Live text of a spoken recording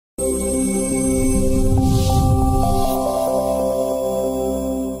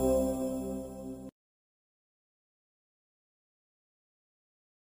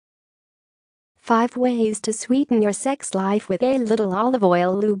5 ways to sweeten your sex life with a little olive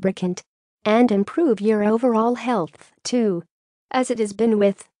oil lubricant and improve your overall health, too. As it has been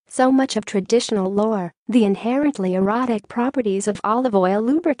with so much of traditional lore, the inherently erotic properties of olive oil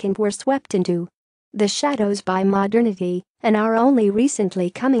lubricant were swept into the shadows by modernity and are only recently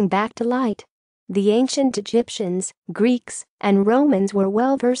coming back to light. The ancient Egyptians, Greeks, and Romans were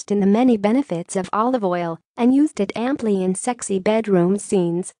well versed in the many benefits of olive oil and used it amply in sexy bedroom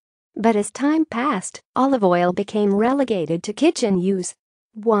scenes. But as time passed, olive oil became relegated to kitchen use.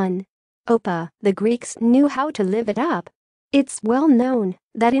 1. Opa, the Greeks knew how to live it up. It's well known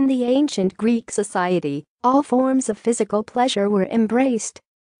that in the ancient Greek society, all forms of physical pleasure were embraced.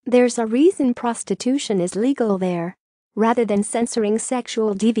 There's a reason prostitution is legal there. Rather than censoring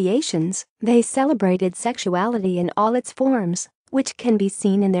sexual deviations, they celebrated sexuality in all its forms, which can be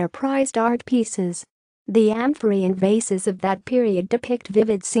seen in their prized art pieces. The amphorae and vases of that period depict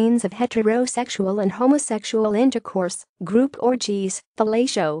vivid scenes of heterosexual and homosexual intercourse, group orgies,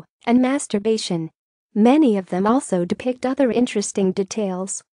 fellatio, and masturbation. Many of them also depict other interesting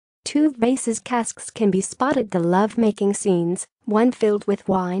details. 2 vases casks can be spotted, the love-making scenes, one filled with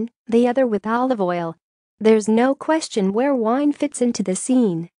wine, the other with olive oil. There's no question where wine fits into the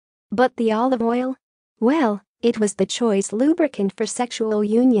scene. But the olive oil? Well, it was the choice lubricant for sexual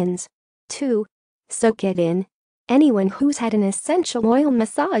unions. 2. Soak it in. Anyone who's had an essential oil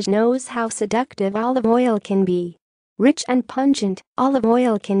massage knows how seductive olive oil can be. Rich and pungent, olive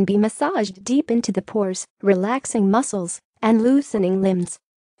oil can be massaged deep into the pores, relaxing muscles and loosening limbs.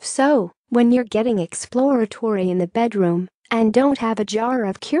 So, when you're getting exploratory in the bedroom and don't have a jar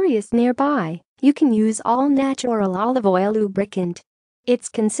of Curious nearby, you can use all-natural olive oil lubricant. Its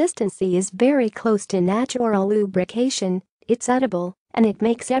consistency is very close to natural lubrication, it's edible, and it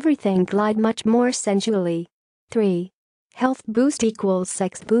makes everything glide much more sensually. 3. Health boost equals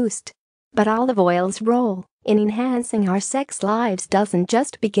sex boost. But olive oil's role in enhancing our sex lives doesn't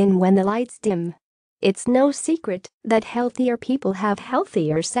just begin when the lights dim. It's no secret that healthier people have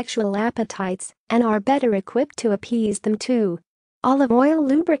healthier sexual appetites and are better equipped to appease them too. Olive oil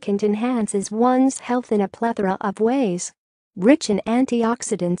lubricant enhances one's health in a plethora of ways. Rich in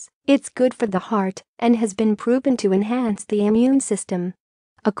antioxidants, it's good for the heart and has been proven to enhance the immune system.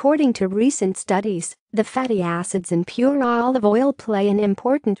 According to recent studies, the fatty acids in pure olive oil play an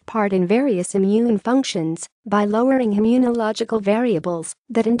important part in various immune functions by lowering immunological variables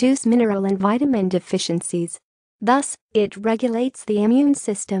that induce mineral and vitamin deficiencies. Thus, it regulates the immune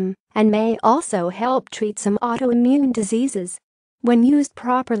system and may also help treat some autoimmune diseases. When used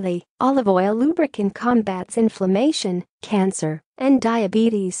properly, olive oil lubricant combats inflammation, cancer, and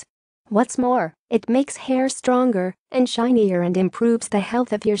diabetes. What's more, it makes hair stronger and shinier and improves the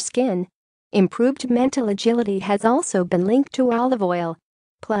health of your skin. Improved mental agility has also been linked to olive oil.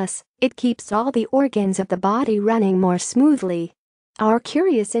 Plus, it keeps all the organs of the body running more smoothly. Our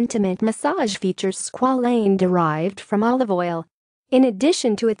Curious Intimate Massage features squalane derived from olive oil. In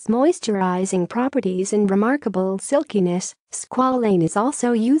addition to its moisturizing properties and remarkable silkiness, squalane is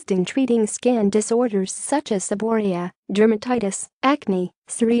also used in treating skin disorders such as seborrhea, dermatitis, acne,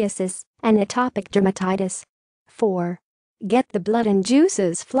 psoriasis, and atopic dermatitis. 4. Get the blood and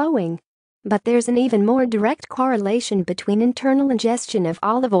juices flowing. But there's an even more direct correlation between internal ingestion of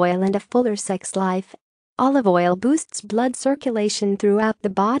olive oil and a fuller sex life. Olive oil boosts blood circulation throughout the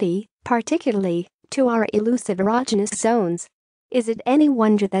body, particularly to our elusive erogenous zones. Is it any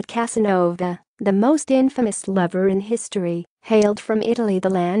wonder that Casanova, the most infamous lover in history, hailed from Italy, the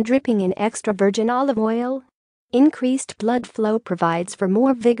land dripping in extra virgin olive oil? Increased blood flow provides for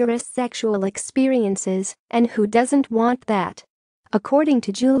more vigorous sexual experiences, and who doesn't want that? According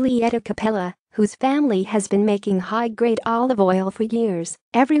to Giulietta Capella, whose family has been making high-grade olive oil for years,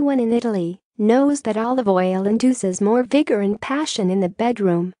 everyone in Italy knows that olive oil induces more vigor and passion in the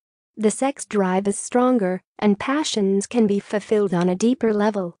bedroom. The sex drive is stronger, and passions can be fulfilled on a deeper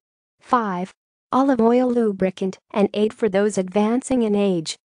level. 5. Olive oil lubricant, an aid for those advancing in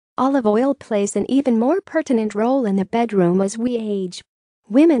age. Olive oil plays an even more pertinent role in the bedroom as we age.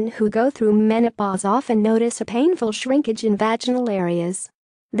 Women who go through menopause often notice a painful shrinkage in vaginal areas.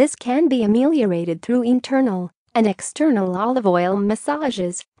 This can be ameliorated through internal and external olive oil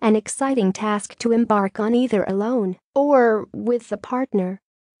massages, an exciting task to embark on either alone or with a partner.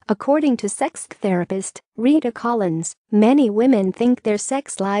 According to sex therapist Rita Collins, many women think their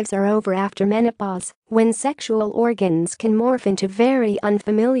sex lives are over after menopause, when sexual organs can morph into very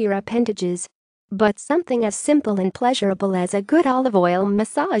unfamiliar appendages. But something as simple and pleasurable as a good olive oil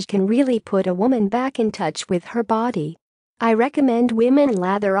massage can really put a woman back in touch with her body. I recommend women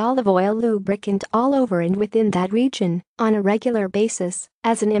lather olive oil lubricant all over and within that region on a regular basis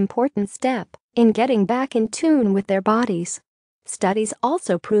as an important step in getting back in tune with their bodies. Studies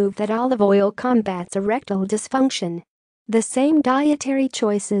also prove that olive oil combats erectile dysfunction. The same dietary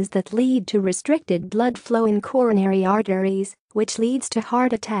choices that lead to restricted blood flow in coronary arteries, which leads to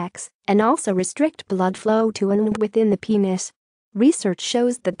heart attacks, and also restrict blood flow to and within the penis. Research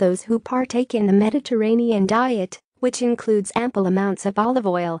shows that those who partake in the Mediterranean diet, which includes ample amounts of olive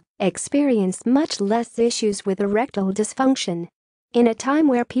oil, experience much less issues with erectile dysfunction. In a time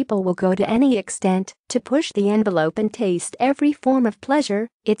where people will go to any extent to push the envelope and taste every form of pleasure,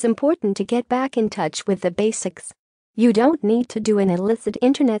 it's important to get back in touch with the basics. You don't need to do an illicit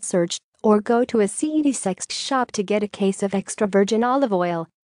internet search or go to a seedy sex shop to get a case of extra virgin olive oil.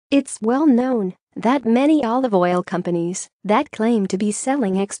 It's well known that many olive oil companies that claim to be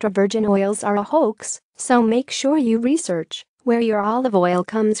selling extra virgin oils are a hoax, so make sure you research where your olive oil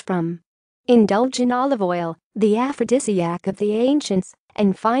comes from. Indulge in olive oil, the aphrodisiac of the ancients,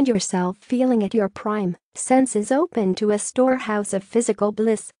 and find yourself feeling at your prime, senses open to a storehouse of physical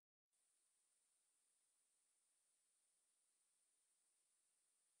bliss.